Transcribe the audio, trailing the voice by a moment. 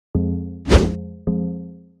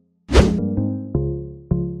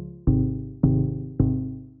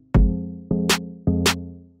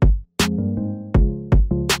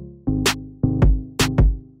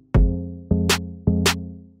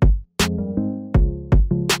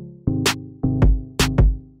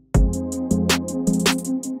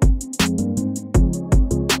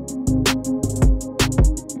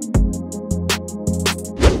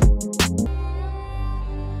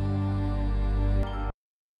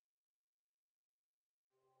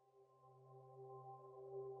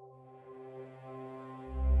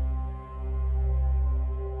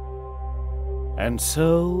And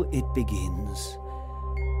so it begins.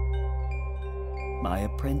 My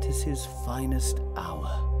apprentice's finest hour.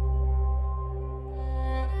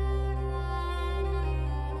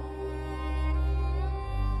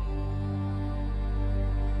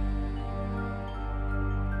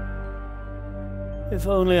 If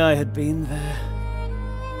only I had been there.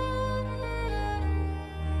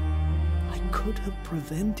 I could have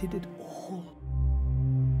prevented it all.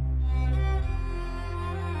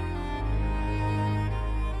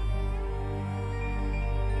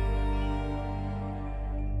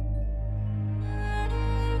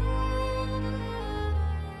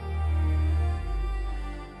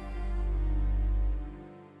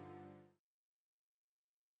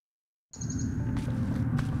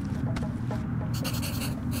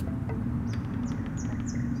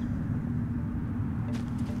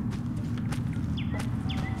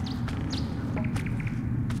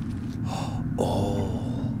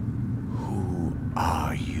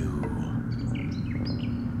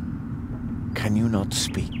 Can you not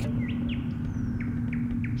speak?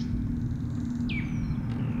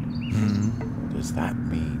 Does that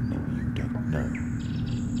mean you don't know?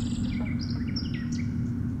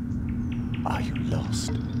 Are you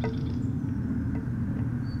lost?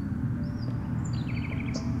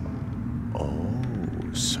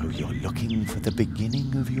 Oh, so you're looking for the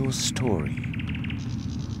beginning of your story.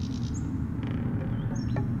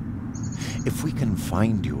 If we can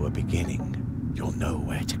find you a beginning, you'll know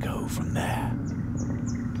where to go from there.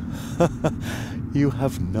 You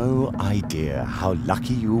have no idea how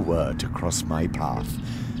lucky you were to cross my path.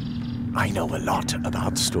 I know a lot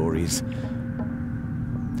about stories.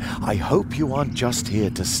 I hope you aren't just here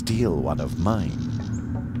to steal one of mine.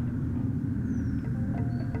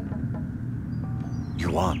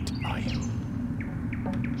 You aren't, are you?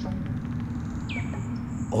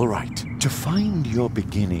 All right, to find your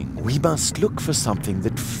beginning, we must look for something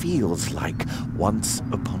that feels like once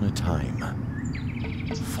upon a time.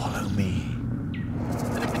 Follow me.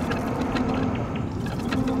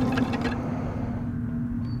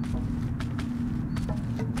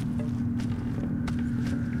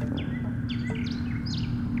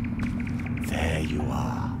 There you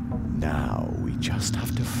are. Now we just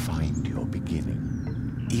have to find your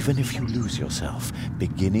beginning. Even if you lose yourself,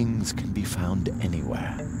 beginnings can be found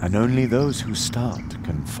anywhere, and only those who start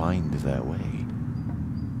can find their way.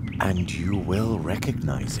 And you will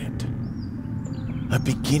recognize it. A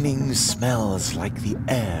beginning smells like the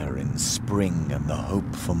air in spring and the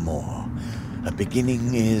hope for more. A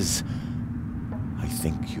beginning is... I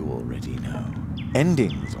think you already know.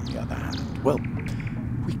 Endings, on the other hand, well,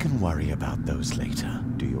 we can worry about those later.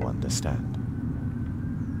 Do you understand?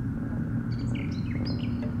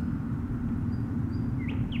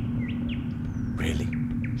 Really?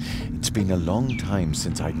 It's been a long time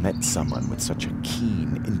since I'd met someone with such a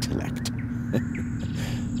keen intellect.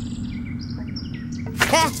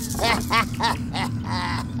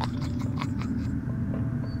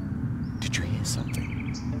 Did you hear something?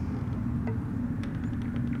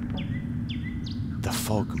 The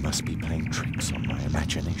fog must be playing tricks on my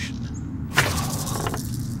imagination.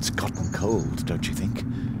 It's gotten cold, don't you think?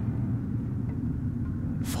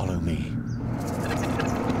 Follow me.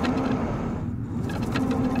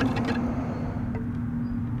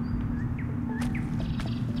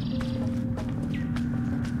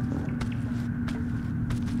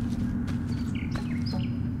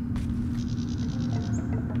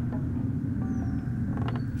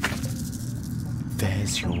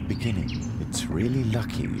 There's your beginning. It's really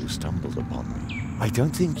lucky you stumbled upon me. I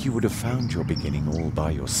don't think you would have found your beginning all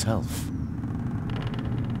by yourself.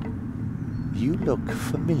 You look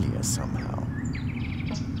familiar somehow.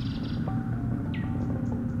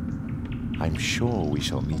 I'm sure we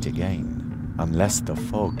shall meet again, unless the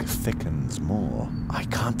fog thickens more. I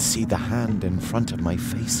can't see the hand in front of my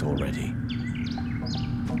face already.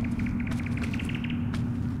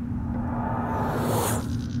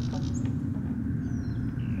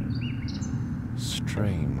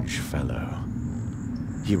 Strange fellow.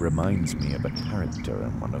 He reminds me of a character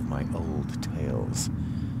in one of my old tales.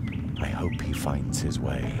 I hope he finds his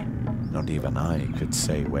way. Not even I could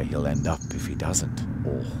say where he'll end up if he doesn't,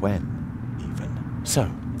 or when, even. So,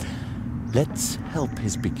 let's help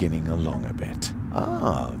his beginning along a bit.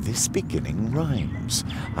 Ah, this beginning rhymes.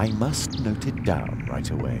 I must note it down right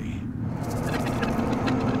away.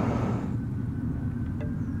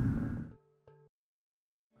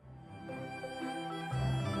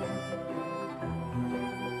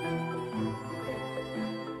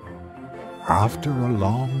 After a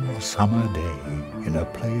long summer day in a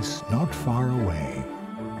place not far away,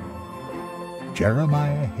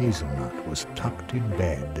 Jeremiah Hazelnut was tucked in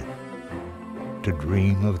bed to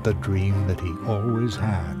dream of the dream that he always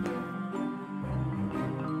had.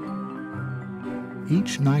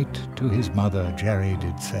 Each night to his mother, Jerry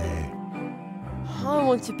did say, I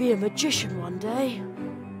want to be a magician one day.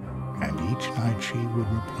 and each night she would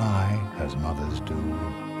reply, as mothers do,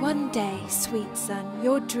 One day, sweet son,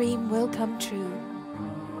 your dream will come true.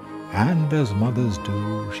 and as mothers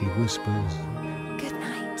do, she whispers, Good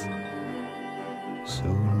night.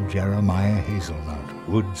 soon Jeremiah Hazelnut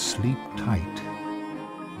would sleep tight.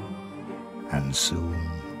 And soon,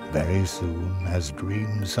 very soon, as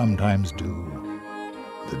dreams sometimes do,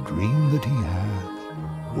 the dream that he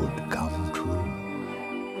had would come true.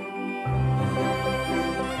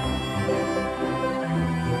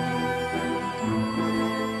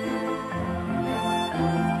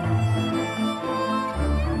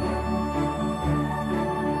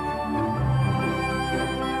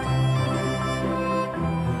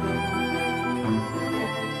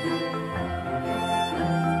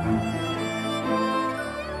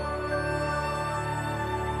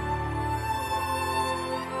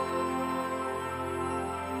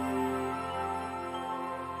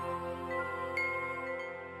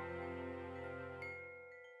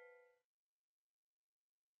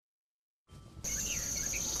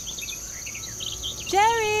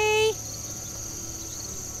 Jerry!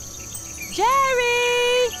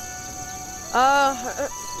 Jerry!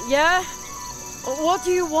 Yeah? What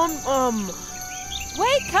do you want,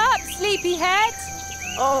 Wake up, sleepyhead!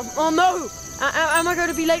 Oh no! Am I going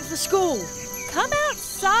to be late for school? Come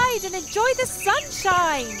outside and enjoy the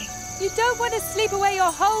sunshine. You don't want to sleep away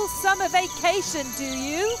your whole summer vacation, do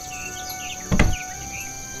you?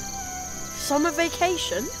 Summer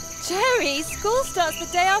vacation? Jerry, school starts the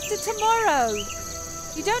day after tomorrow.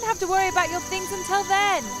 You don't have to worry about your things until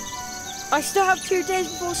then. I still have 2 days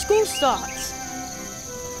before school starts.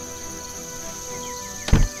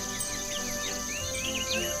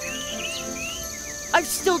 I've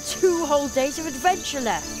still 2 whole days of adventure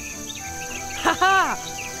left. Ha ha!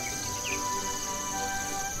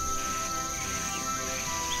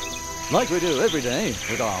 Like we do every day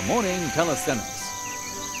with our morning calisthenics.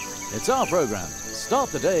 It's our program.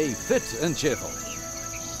 Start the day fit and cheerful.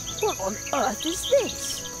 What on earth is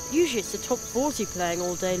this? Usually it's the top 40 playing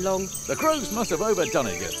all day long. The crows must have overdone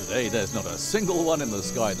it yesterday. There's not a single one in the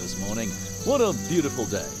sky this morning. What a beautiful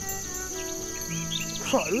day.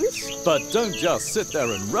 Crows? But don't just sit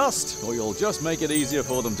there and rust, or you'll just make it easier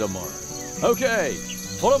for them tomorrow. Okay,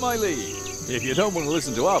 follow my lead. If you don't want to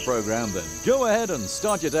listen to our program, then go ahead and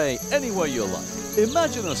start your day any way you like.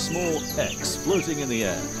 Imagine a small X floating in the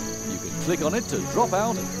air. You can click on it to drop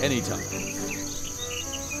out at any time.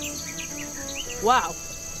 Wow,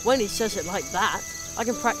 when he says it like that, I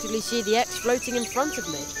can practically see the X floating in front of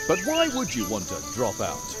me. But why would you want to drop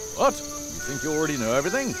out? What? You think you already know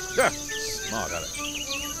everything? Smart at it.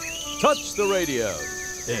 Touch the radio.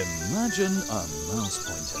 Imagine a mouse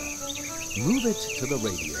pointer. Move it to the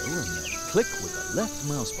radio and then click with the left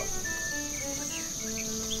mouse button.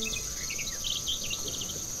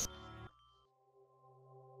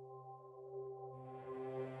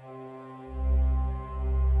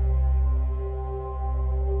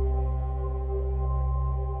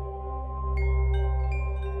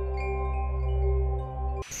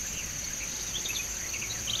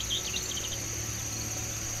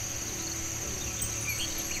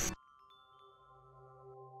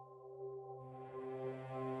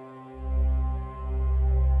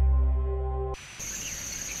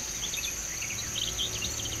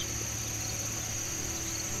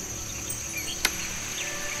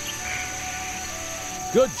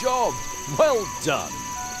 Good job. Well done.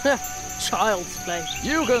 Child's play.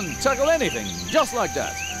 You can tackle anything just like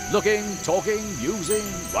that. Looking, talking, using,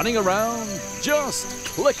 running around. Just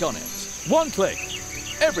click on it. One click.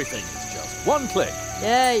 Everything is just one click.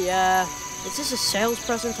 Yeah. Is this a sales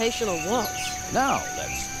presentation or what? Now,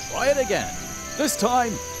 let's try it again. This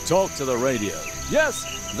time, talk to the radio. Yes,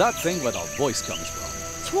 that thing where the voice comes from.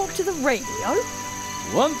 Talk to the radio?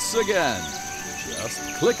 Once again, just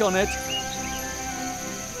click on it.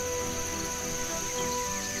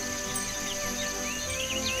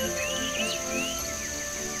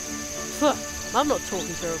 I'm not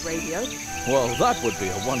talking to a radio. Well, that would be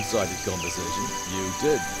a one-sided conversation. You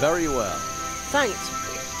did very well. Thanks.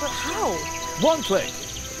 But how? One click.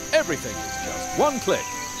 Everything is just one click.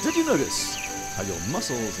 Did you notice how your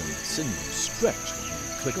muscles and sinews stretch when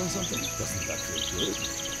you click on something? Doesn't that feel good?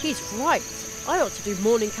 He's right. I ought to do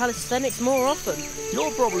morning calisthenics more often.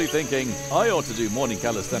 You're probably thinking, I ought to do morning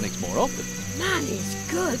calisthenics more often. Man, he's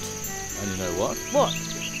good. And you know what? What?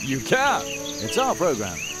 You can. It's our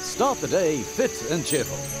program. Start the day fit and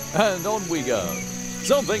cheerful. And on we go.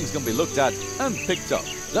 Some things can be looked at and picked up.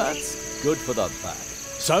 That's good for the back.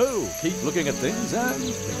 So, keep looking at things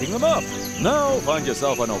and picking them up. Now find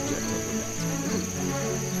yourself an object.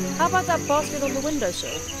 How about that basket on the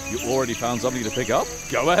windowsill? You already found something to pick up?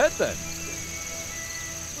 Go ahead then.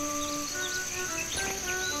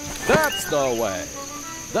 That's the way.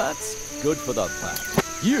 That's good for the back.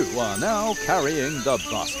 You are now carrying the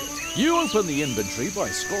basket. You open the inventory by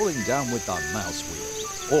scrolling down with the mouse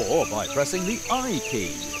wheel, or by pressing the I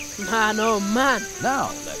key. Man, oh man.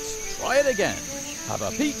 Now, let's try it again. Have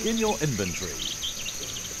a peek in your inventory.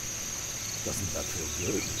 Doesn't that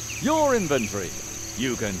feel good? Your inventory.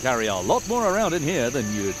 You can carry a lot more around in here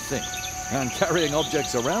than you'd think. And carrying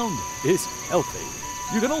objects around is healthy.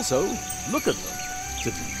 You can also look at them. To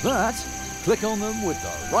do that, click on them with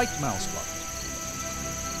the right mouse button.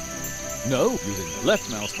 No, using the left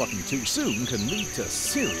mouse button too soon can lead to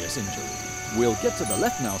serious injury. We'll get to the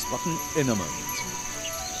left mouse button in a moment.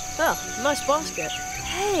 Ah, nice basket.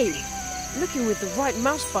 Hey, looking with the right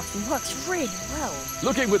mouse button works really well.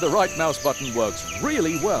 Looking with the right mouse button works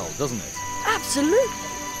really well, doesn't it? Absolutely.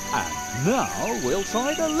 And now we'll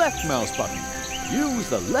try the left mouse button. Use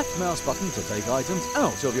the left mouse button to take items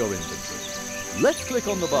out of your inventory. Left-click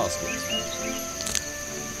on the basket.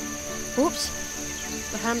 Oops,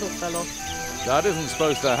 the handle fell off. That isn't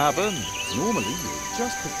supposed to happen. Normally, you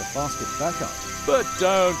just pick the basket back up. But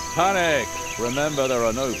don't panic. Remember, there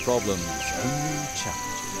are no problems, only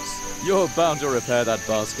challenges. You're bound to repair that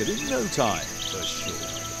basket in no time, for sure.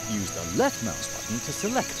 Use the left mouse button to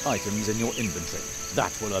select items in your inventory.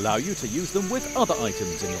 That will allow you to use them with other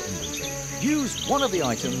items in your inventory. Use one of the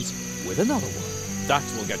items with another one. That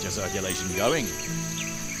will get your circulation going.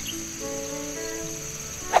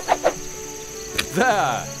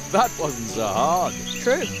 There! That wasn't so hard.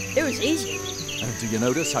 True, it was easy. And do you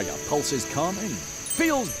notice how your pulse is calming?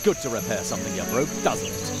 Feels good to repair something you broke, doesn't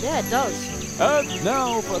it? Yeah, it does. And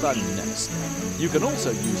now for the next step. You can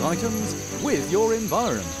also use items with your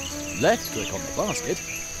environment. Left-click on the basket,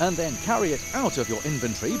 and then carry it out of your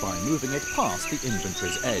inventory by moving it past the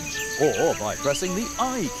inventory's edge, or by pressing the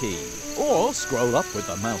I key, or scroll up with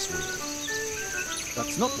the mouse wheel.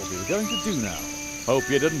 That's not what we were going to do now. Hope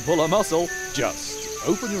you didn't pull a muscle. Just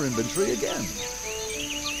open your inventory again.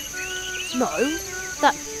 No,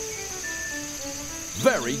 that...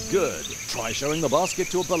 Very good. Try showing the basket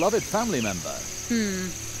to a beloved family member.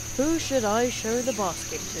 Who should I show the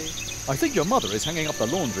basket to? I think your mother is hanging up the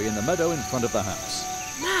laundry in the meadow in front of the house.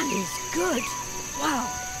 Man, he's good. Wow,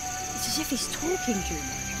 it's as if he's talking to me.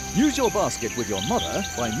 Use your basket with your mother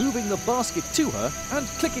by moving the basket to her and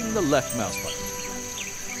clicking the left mouse button.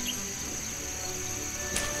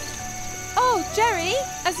 Oh, Jerry,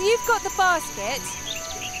 as you've got the basket.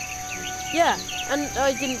 Yeah, and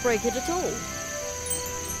I didn't break it at all.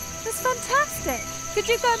 That's fantastic. Could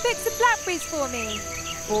you go and pick some blackberries for me?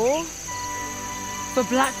 For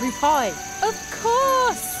blackberry pie. Of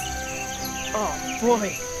course. Oh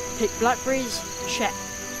boy, pick blackberries, check.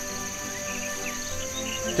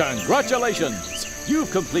 Congratulations!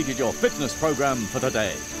 You've completed your fitness program for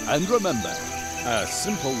today. And remember, a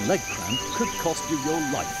simple leg cramp could cost you your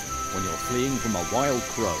life when you're fleeing from a wild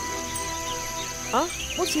crow. Huh?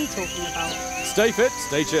 What's he talking about? Stay fit,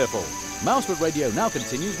 stay cheerful. Mousewood Radio now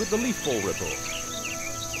continues with the leaf fall report.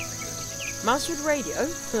 Mousewood Radio?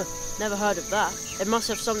 Never heard of that. It must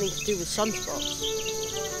have something to do with sunspots.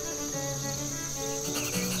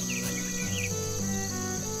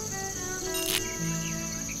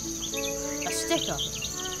 A sticker.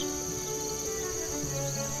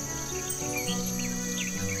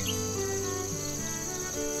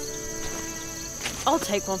 I'll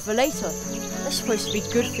take one for later. They're supposed to be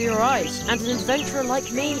good for your eyes, and an adventurer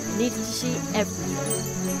like me needs to see everything.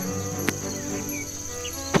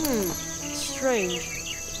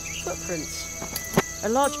 Strange. Footprints. A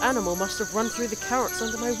large animal must have run through the carrots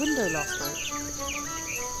under my window last night.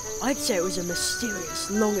 I'd say it was a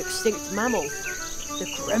mysterious, long-extinct mammal. The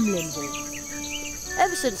gremlin wolf.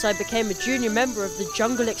 Ever since I became a junior member of the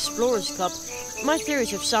Jungle Explorers Club, my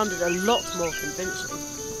theories have sounded a lot more convincing.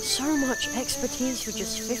 So much expertise for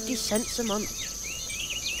just 50 cents a month.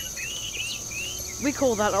 We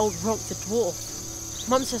call that old rock the dwarf.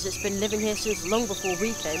 Mum says it's been living here since long before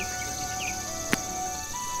we came.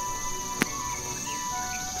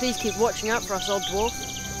 Please keep watching out for us, old dwarf.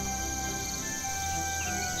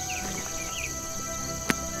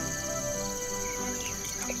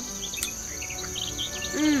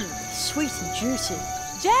 Sweet and juicy.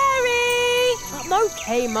 Jerry! I'm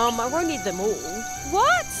okay, Mum. I won't eat them all.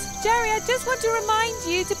 What? Jerry, I just want to remind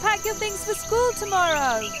you to pack your things for school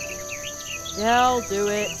tomorrow. Yeah, I'll do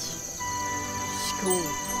it. School.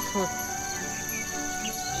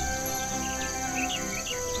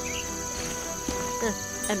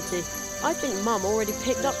 Empty. I think Mum already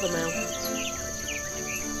picked up the mail.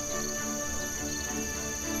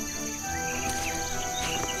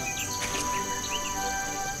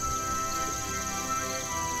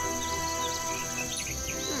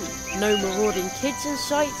 No marauding kids in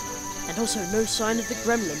sight, and also no sign of the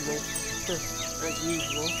gremlin wolf. As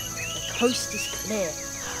usual. The coast is clear.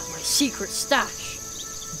 My secret stash.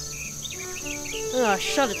 I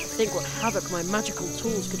shudder to think what havoc my magical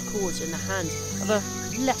tools could cause in the hands of a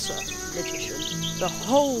lesser magician. The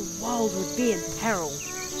whole world would be in peril.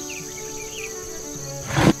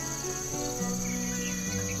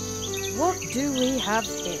 What do we have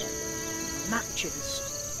here? Matches,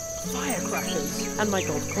 firecrackers, and my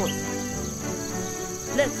gold coin.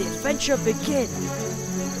 Let the adventure begin!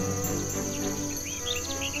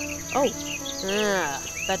 Oh,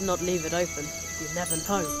 better not leave it open. You never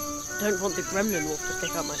know. Don't want the gremlin wolf to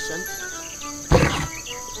pick up my scent.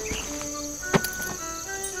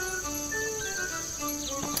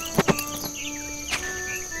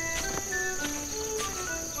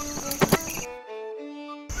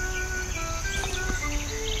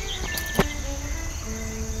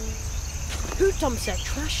 Who dumps their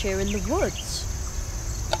trash here in the woods?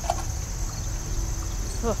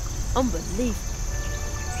 Oh, unbelievable.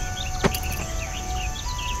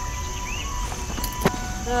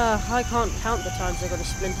 I can't count the times I got a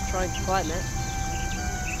splinter trying to climb it.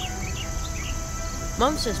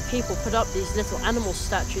 Mum says people put up these little animal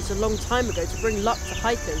statues a long time ago to bring luck to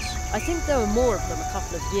hikers. I think there were more of them a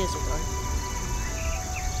couple of years ago.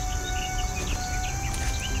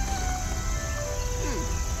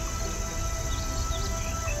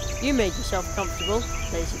 You made yourself comfortable,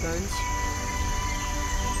 lazy bones.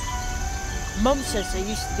 Mum says there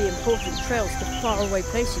used to be important trails to faraway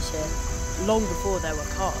places here, long before there were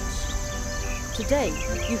cars. Today,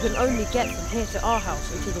 you can only get from here to our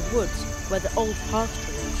house into the woods where the old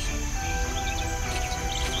pasture is.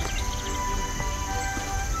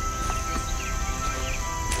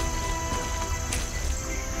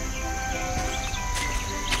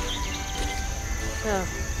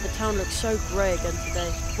 The town looks so grey again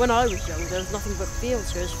today. When I was young, there was nothing but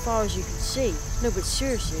fields here as far as you could see. No, but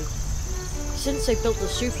seriously, since they built the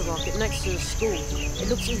supermarket next to the school, it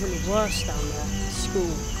looks even worse down there. School,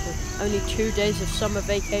 with only 2 days of summer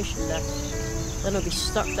vacation left. Then I'll be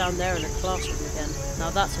stuck down there in a classroom again. Now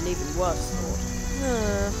that's an even worse thought.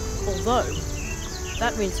 Although,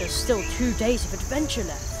 that means there's still 2 days of adventure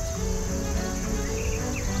left.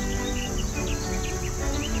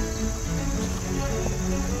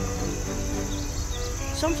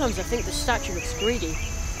 Sometimes I think the statue looks greedy,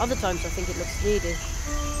 other times I think it looks needy.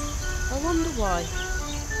 I wonder why.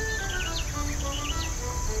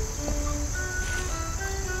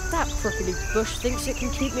 That prickly bush thinks it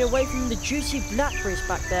can keep me away from the juicy blackberries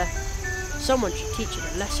back there. Someone should teach it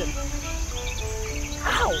a lesson.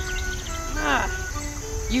 Ow!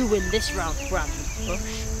 You win this round, brambly bush.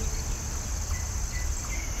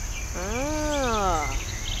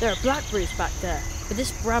 There are blackberries back there, but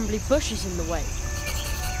this brambly bush is in the way.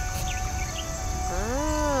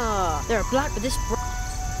 There are but this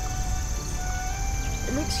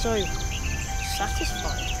it looks so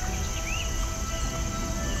satisfying.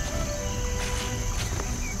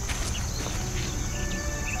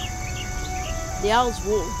 The owl's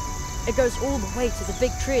wall. It goes all the way to the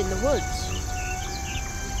big tree in the woods.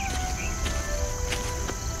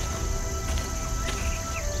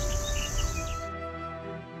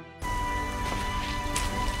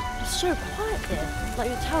 It's so quiet here, like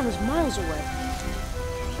the town is miles away.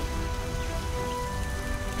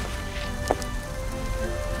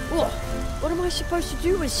 What am I supposed to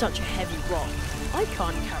do with such a heavy rock? I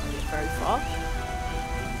can't carry it very far.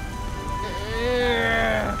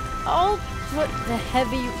 I'll put the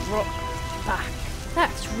heavy rock back.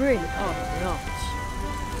 That's really hard on the arms.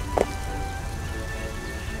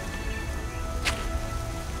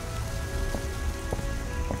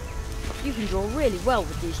 You can draw really well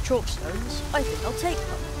with these chalk stones. I think I'll take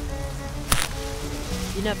them.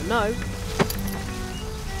 You never know.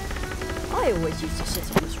 I always used to sit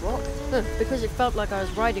on this rock, because it felt like I was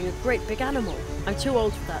riding a great big animal. I'm too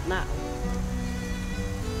old for that now.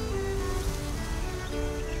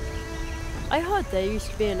 I heard there used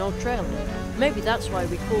to be an old trail here. Maybe that's why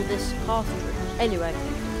we call this path through. Anyway,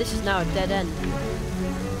 this is now a dead end.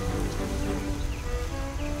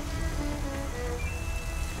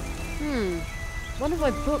 One of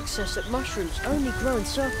my books says that mushrooms only grow in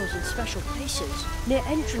circles in special places, near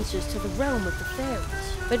entrances to the realm of the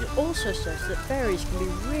fairies. But it also says that fairies can be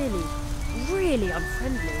really, really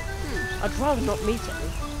unfriendly. I'd rather not meet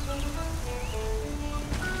any.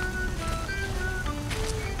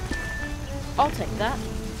 I'll take that.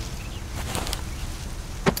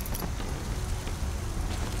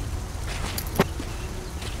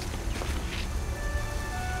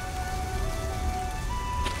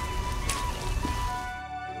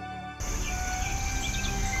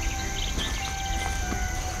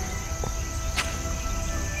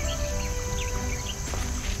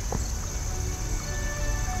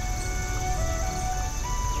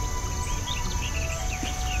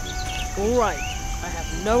 Alright, I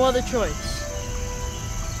have no other choice.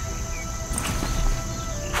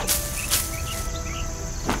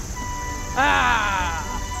 Ah!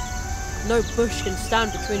 No bush can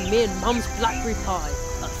stand between me and Mum's blackberry pie.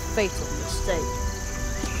 A fatal mistake.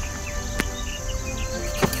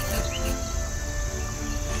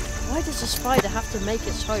 Why does a spider have to make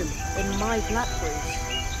its home in my blackberries?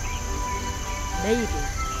 Maybe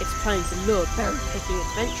it's planning to lure berry-picking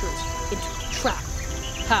adventurers into a trap.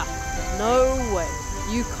 Ha! No way.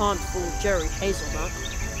 You can't fool Jerry Hazelnut.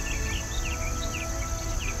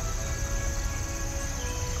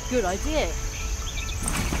 Good idea.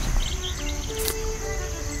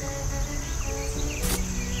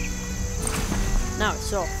 Now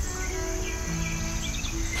it's off.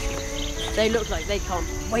 They look like they can't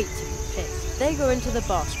wait to be picked. They go into the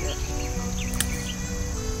basket.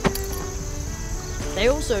 They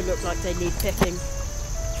also look like they need picking.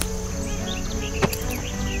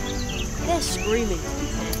 They're screaming to be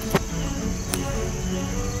picked.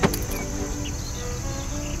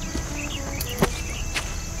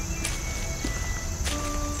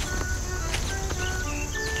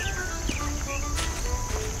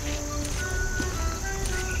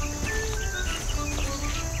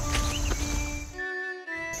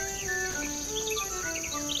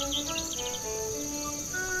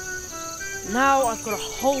 Now I've got a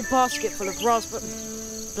whole basket full of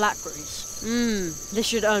blackberries. This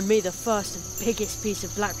should earn me the first and biggest piece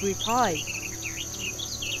of blackberry pie.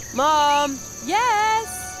 Mom!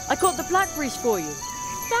 Yes? I got the blackberries for you.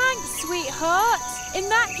 Thanks, sweetheart. In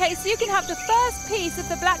that case, you can have the first piece of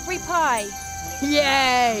the blackberry pie.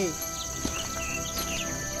 Yay!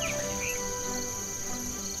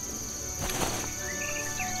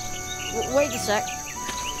 Wait a sec.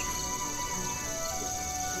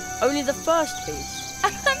 Only the first piece.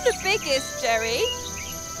 I'm the biggest, Jerry.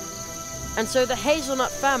 And so the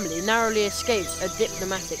Hazelnut family narrowly escapes a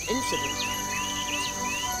diplomatic incident.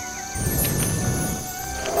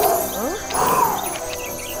 Huh?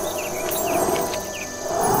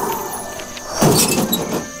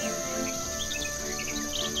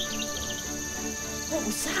 What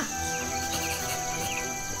was that?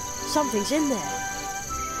 Something's in there.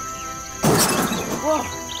 Whoa,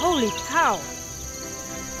 holy cow.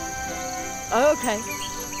 Okay,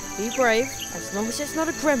 be brave. As long as it's not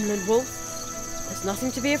a gremlin wolf, there's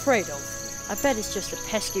nothing to be afraid of. I bet it's just a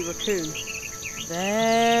pesky raccoon.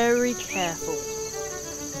 Very careful.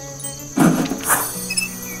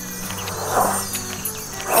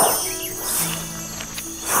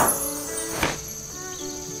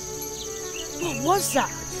 What was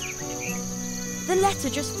that? The letter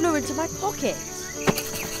just flew into my pocket.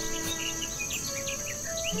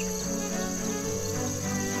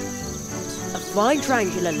 A fine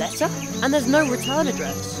triangular letter, and there's no return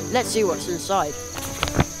address. Let's see what's inside.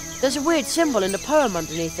 There's a weird symbol in the poem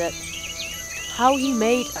underneath it. How he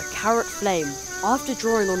made a carrot flame, after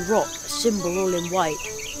drawing on rock a symbol all in white.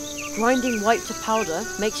 Grinding white to powder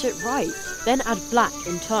makes it right. Then add black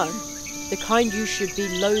in turn, the kind you should be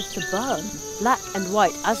loath to burn. Black and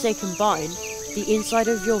white as they combine, the inside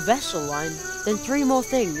of your vessel line. Then 3 more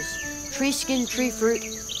things, tree skin, tree fruit,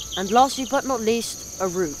 and lastly but not least, a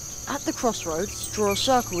root. At the crossroads, draw a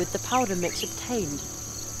circle with the powder mix obtained.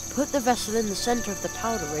 Put the vessel in the center of the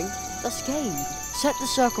powder ring, thus gained. Set the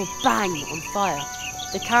circle bang on fire.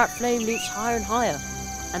 The carrot flame leaps higher and higher,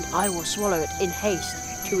 and I will swallow it in haste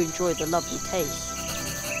to enjoy the lovely taste.